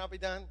way, and then I'll be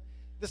done.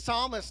 The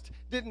psalmist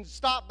didn't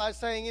stop by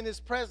saying in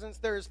His presence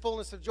there is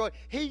fullness of joy.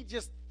 He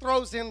just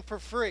throws in for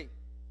free.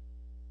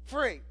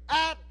 Free.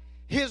 At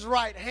His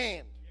right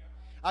hand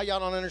Y'all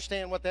don't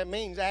understand what that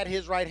means. At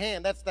his right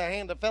hand. That's the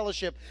hand of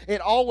fellowship.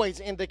 It always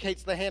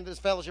indicates the hand of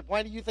fellowship.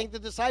 Why do you think the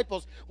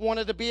disciples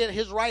wanted to be at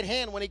his right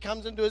hand when he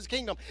comes into his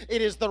kingdom?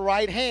 It is the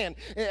right hand.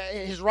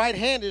 His right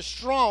hand is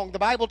strong. The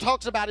Bible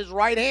talks about his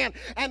right hand.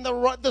 And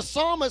the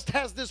psalmist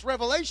has this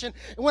revelation.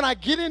 When I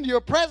get into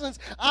your presence,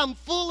 I'm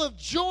full of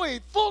joy,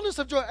 fullness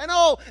of joy. And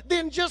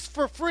then just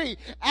for free,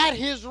 at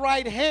his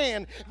right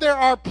hand, there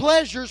are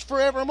pleasures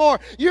forevermore.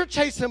 You're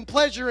chasing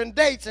pleasure in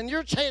dates, and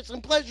you're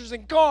chasing pleasures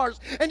in cars,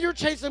 and you're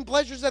chasing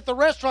pleasures at the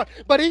restaurant.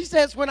 But he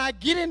says, when I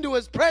get into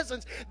his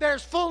presence,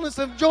 there's fullness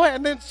of joy.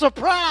 And then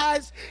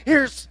surprise,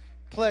 here's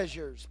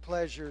pleasures,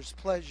 pleasures,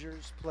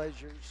 pleasures,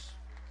 pleasures.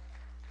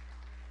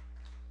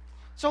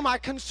 So my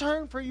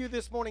concern for you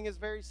this morning is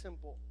very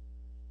simple.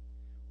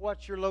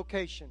 What's your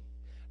location?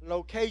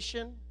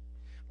 Location,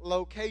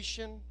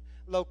 location,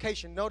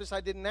 location. Notice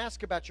I didn't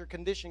ask about your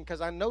condition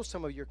because I know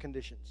some of your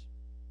conditions.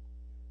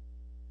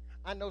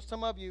 I know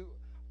some of you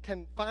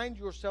can find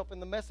yourself in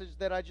the message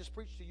that I just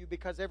preached to you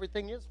because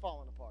everything is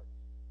falling apart.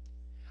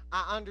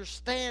 I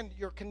understand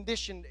your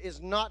condition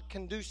is not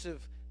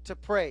conducive to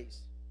praise.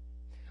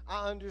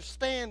 I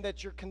understand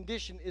that your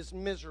condition is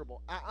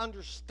miserable. I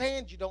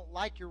understand you don't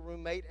like your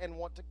roommate and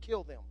want to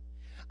kill them.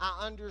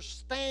 I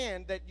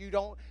understand that you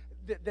don't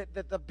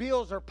that the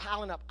bills are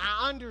piling up.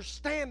 I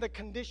understand the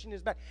condition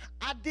is bad.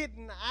 I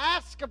didn't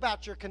ask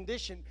about your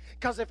condition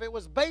because if it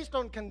was based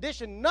on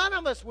condition, none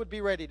of us would be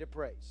ready to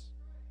praise.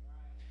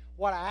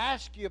 What I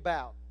asked you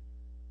about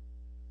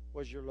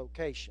was your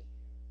location.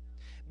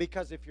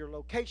 Because if your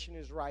location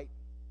is right,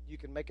 you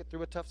can make it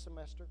through a tough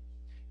semester.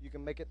 You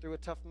can make it through a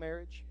tough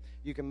marriage.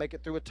 You can make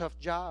it through a tough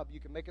job. You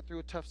can make it through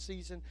a tough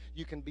season.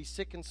 You can be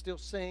sick and still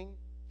sing.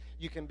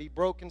 You can be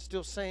broke and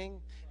still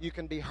sing. You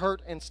can be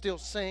hurt and still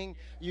sing.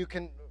 You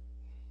can...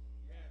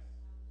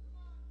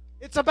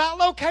 It's about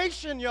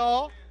location,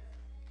 y'all.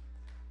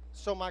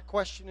 So my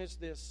question is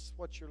this.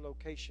 What's your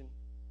location?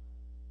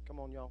 Come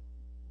on, y'all.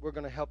 We're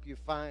going to help you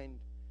find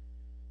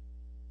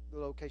the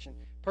location.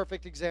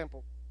 Perfect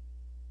example.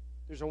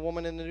 There's a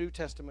woman in the New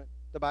Testament.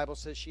 The Bible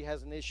says she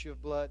has an issue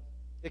of blood.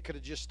 It could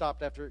have just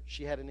stopped after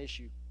she had an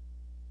issue.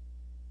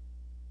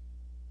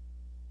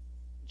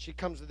 She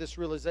comes to this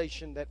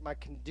realization that my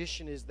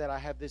condition is that I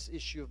have this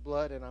issue of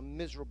blood and I'm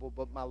miserable,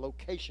 but my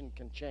location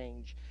can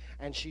change.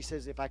 And she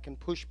says, if I can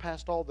push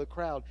past all the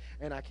crowd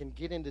and I can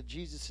get into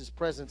Jesus'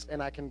 presence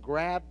and I can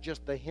grab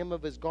just the hem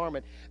of his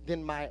garment,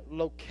 then my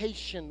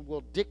location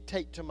will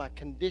dictate to my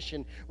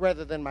condition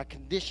rather than my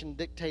condition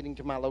dictating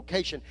to my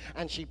location.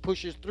 And she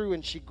pushes through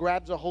and she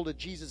grabs a hold of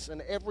Jesus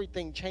and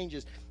everything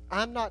changes.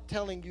 I'm not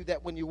telling you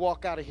that when you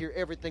walk out of here,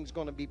 everything's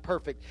going to be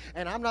perfect.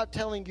 And I'm not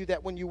telling you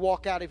that when you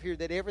walk out of here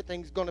that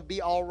everything's going to be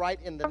all right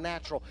in the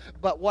natural.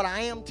 But what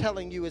I am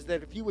telling you is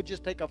that if you would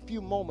just take a few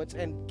moments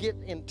and get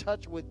in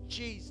touch with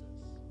Jesus,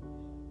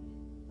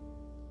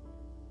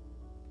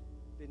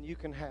 then you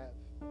can have,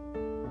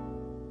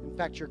 in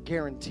fact, you're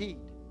guaranteed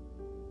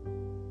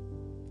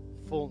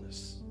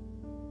fullness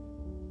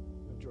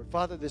of joy.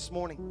 Father, this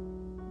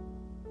morning,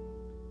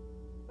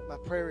 my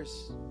prayer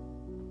is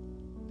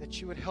that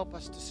you would help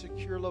us to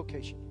secure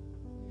location.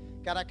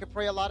 God, I could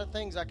pray a lot of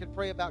things. I could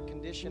pray about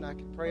condition. I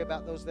could pray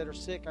about those that are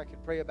sick. I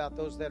could pray about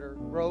those that are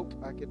broke.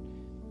 I could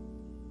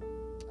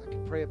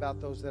pray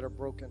about those that are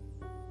broken.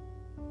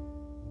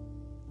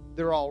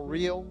 They're all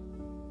real.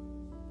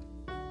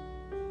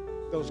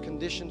 Those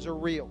conditions are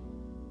real.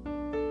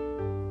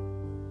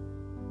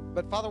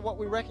 But Father, what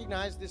we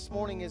recognize this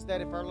morning is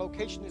that if our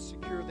location is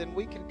secure, then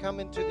we can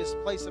come into this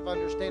place of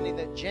understanding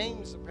that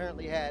James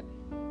apparently had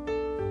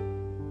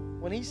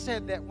when he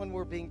said that when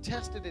we're being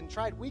tested and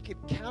tried, we could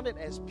count it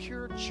as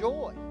pure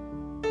joy.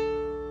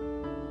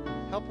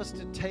 Help us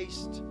to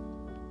taste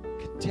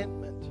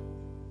contentment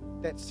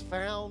that's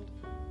found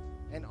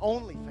and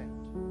only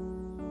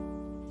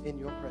found in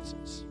your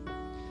presence.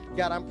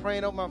 God, I'm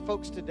praying over my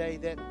folks today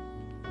that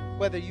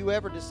whether you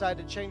ever decide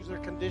to change their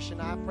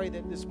condition, I pray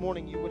that this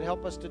morning you would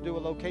help us to do a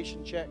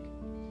location check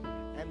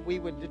and we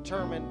would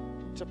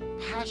determine to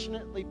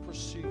passionately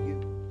pursue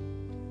you.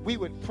 We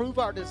would prove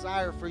our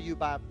desire for you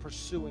by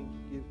pursuing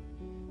you.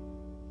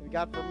 And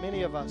God, for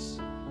many of us,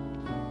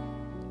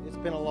 it's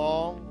been a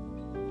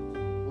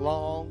long,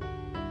 long,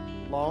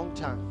 long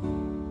time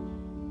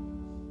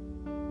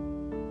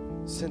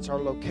since our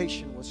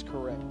location was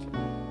correct.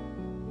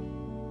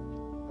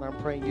 And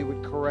I'm praying you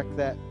would correct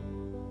that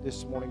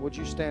this morning. Would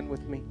you stand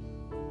with me?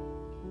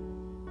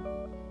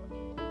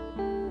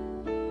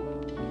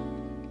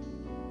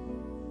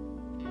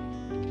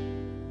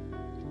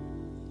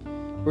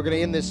 We're going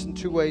to end this in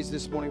two ways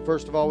this morning.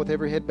 First of all, with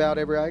every head bowed,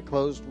 every eye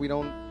closed. We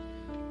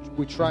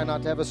try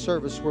not to have a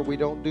service where we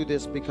don't do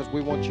this because we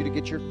want you to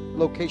get your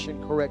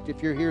location correct.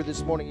 If you're here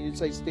this morning and you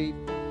say, Steve,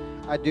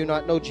 I do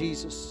not know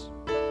Jesus,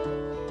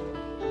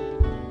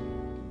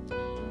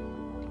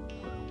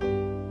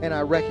 and I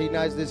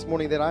recognize this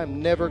morning that I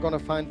am never going to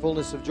find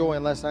fullness of joy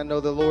unless I know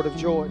the Lord of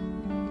joy.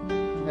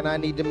 and I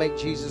need to make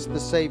Jesus the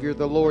Savior,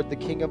 the Lord, the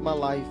King of my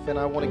life, and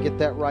I want to get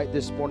that right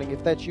this morning.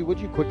 If that's you, would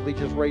you quickly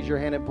just raise your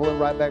hand and pull it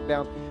right back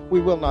down? We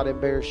will not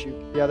embarrass you.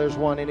 Yeah, there's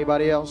one.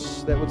 Anybody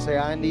else that would say,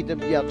 I need to?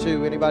 Yeah,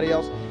 two. Anybody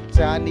else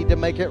say, I need to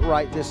make it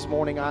right this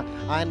morning.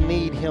 I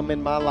need Him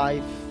in my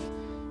life.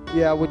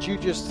 Yeah, would you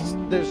just,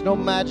 there's no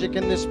magic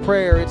in this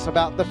prayer. It's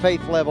about the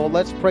faith level.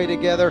 Let's pray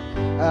together.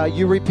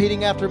 You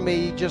repeating after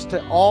me, just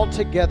all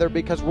together,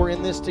 because we're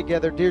in this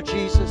together. Dear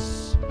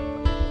Jesus,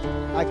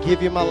 I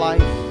give you my life.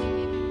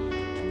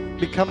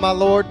 Become my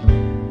Lord.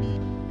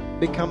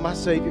 Become my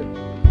Savior.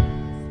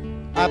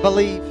 I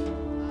believe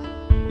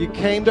you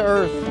came to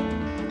earth.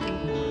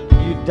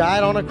 You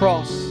died on a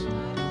cross.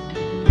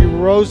 You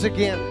rose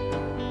again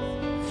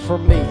for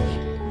me.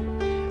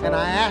 And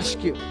I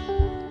ask you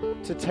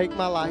to take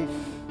my life,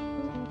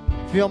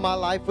 fill my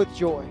life with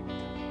joy.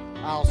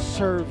 I'll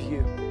serve you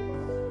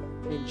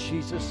in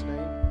Jesus' name.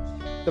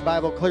 The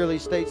Bible clearly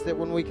states that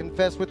when we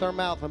confess with our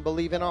mouth and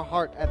believe in our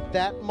heart, at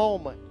that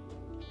moment,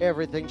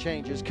 everything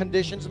changes.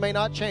 Conditions may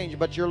not change,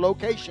 but your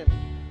location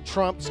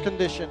trumps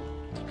condition.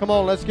 Come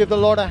on, let's give the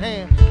Lord a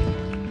hand.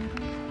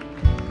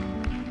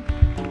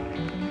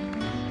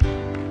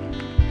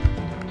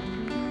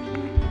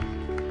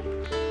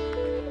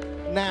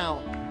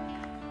 Now,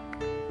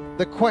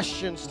 the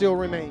question still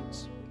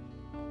remains,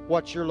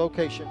 what's your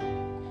location?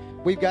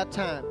 We've got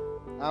time.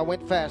 I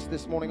went fast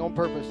this morning on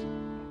purpose.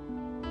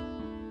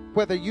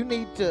 Whether you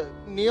need to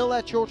kneel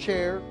at your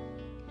chair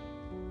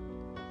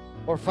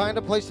or find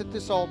a place at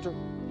this altar,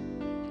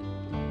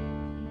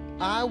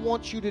 I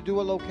want you to do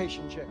a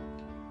location check.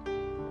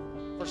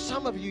 For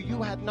some of you,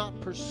 you have not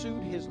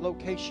pursued His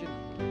location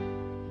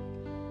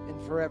in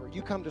forever.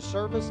 You come to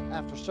service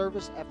after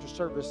service after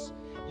service.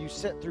 You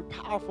sit through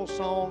powerful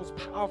songs,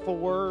 powerful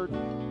word,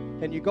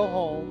 and you go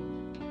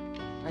home,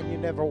 and you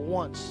never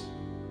once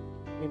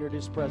entered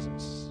His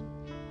presence.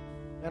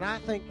 And I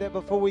think that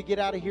before we get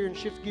out of here and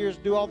shift gears,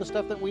 do all the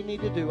stuff that we need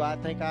to do, I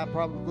think I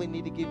probably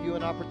need to give you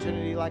an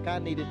opportunity like I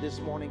needed this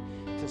morning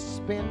to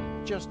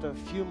spend just a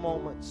few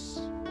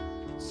moments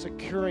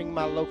securing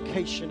my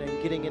location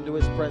and getting into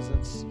His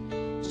presence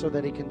so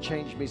that He can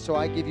change me. So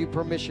I give you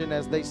permission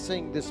as they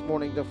sing this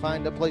morning to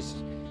find a place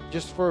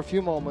just for a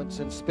few moments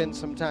and spend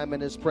some time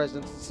in His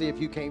presence and see if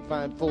you can't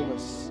find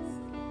fullness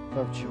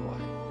of joy.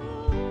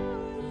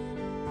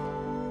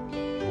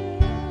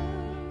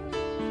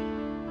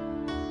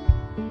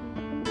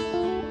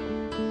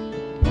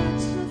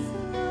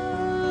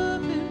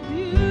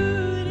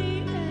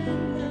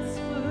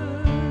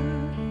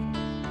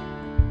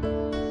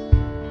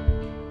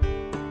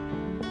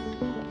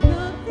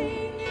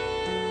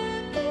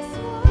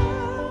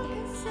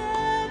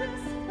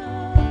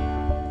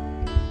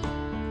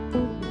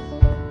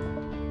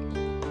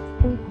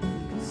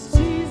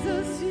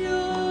 Jesus, you're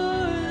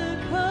the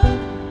cup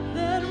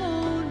that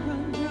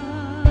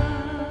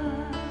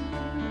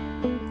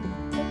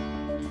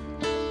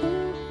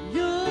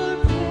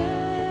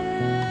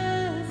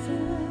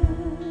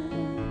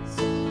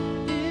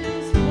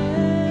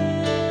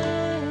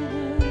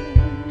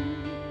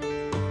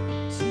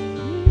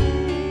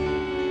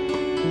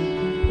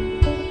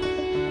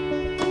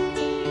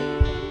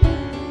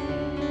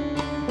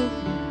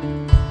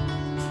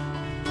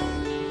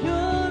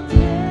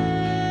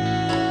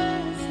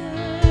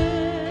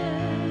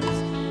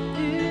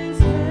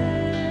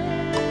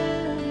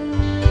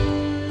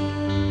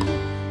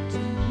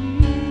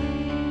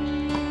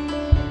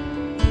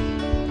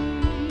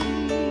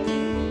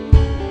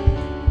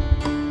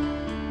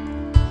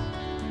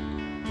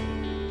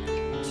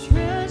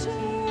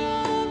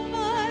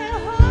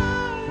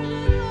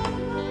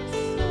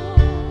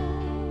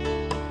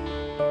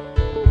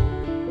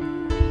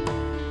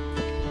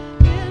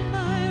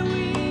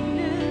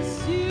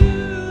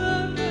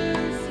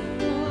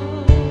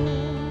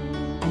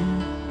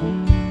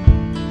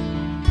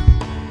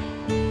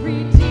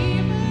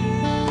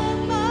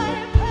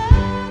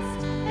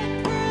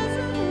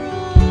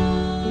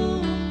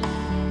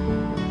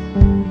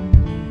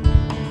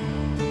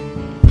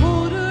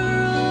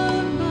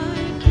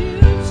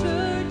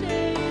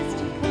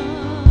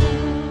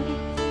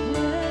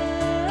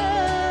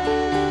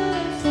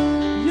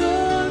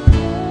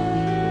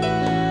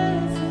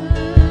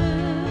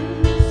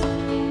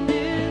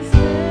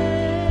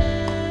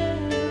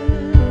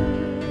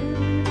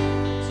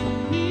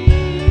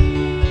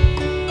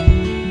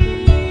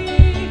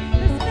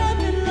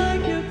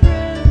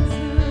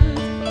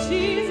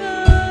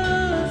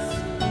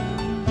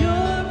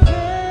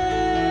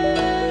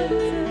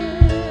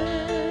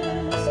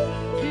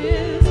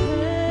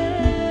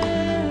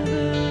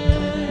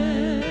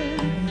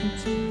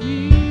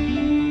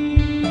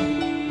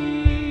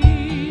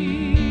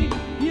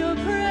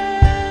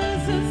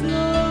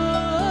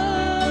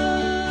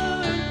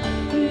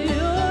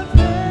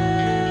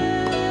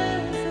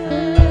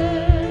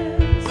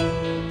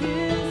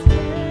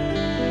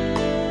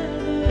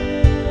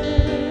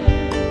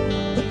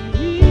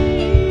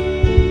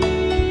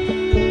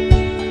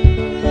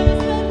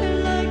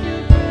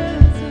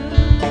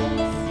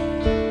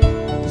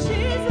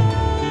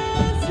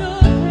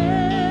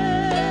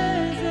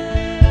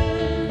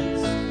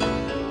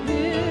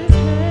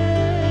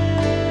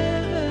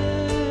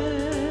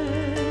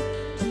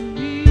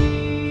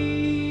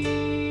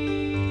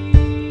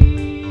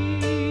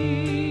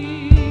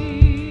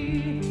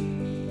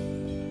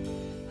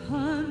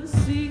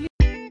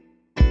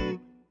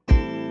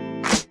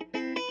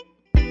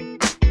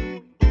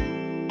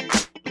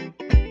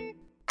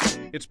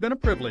It's been a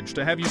privilege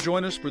to have you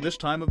join us for this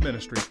time of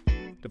ministry.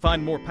 To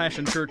find more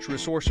Passion Church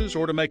resources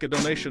or to make a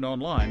donation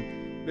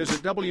online,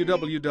 visit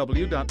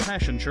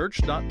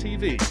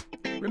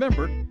www.passionchurch.tv.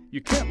 Remember, you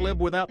can't live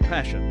without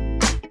passion.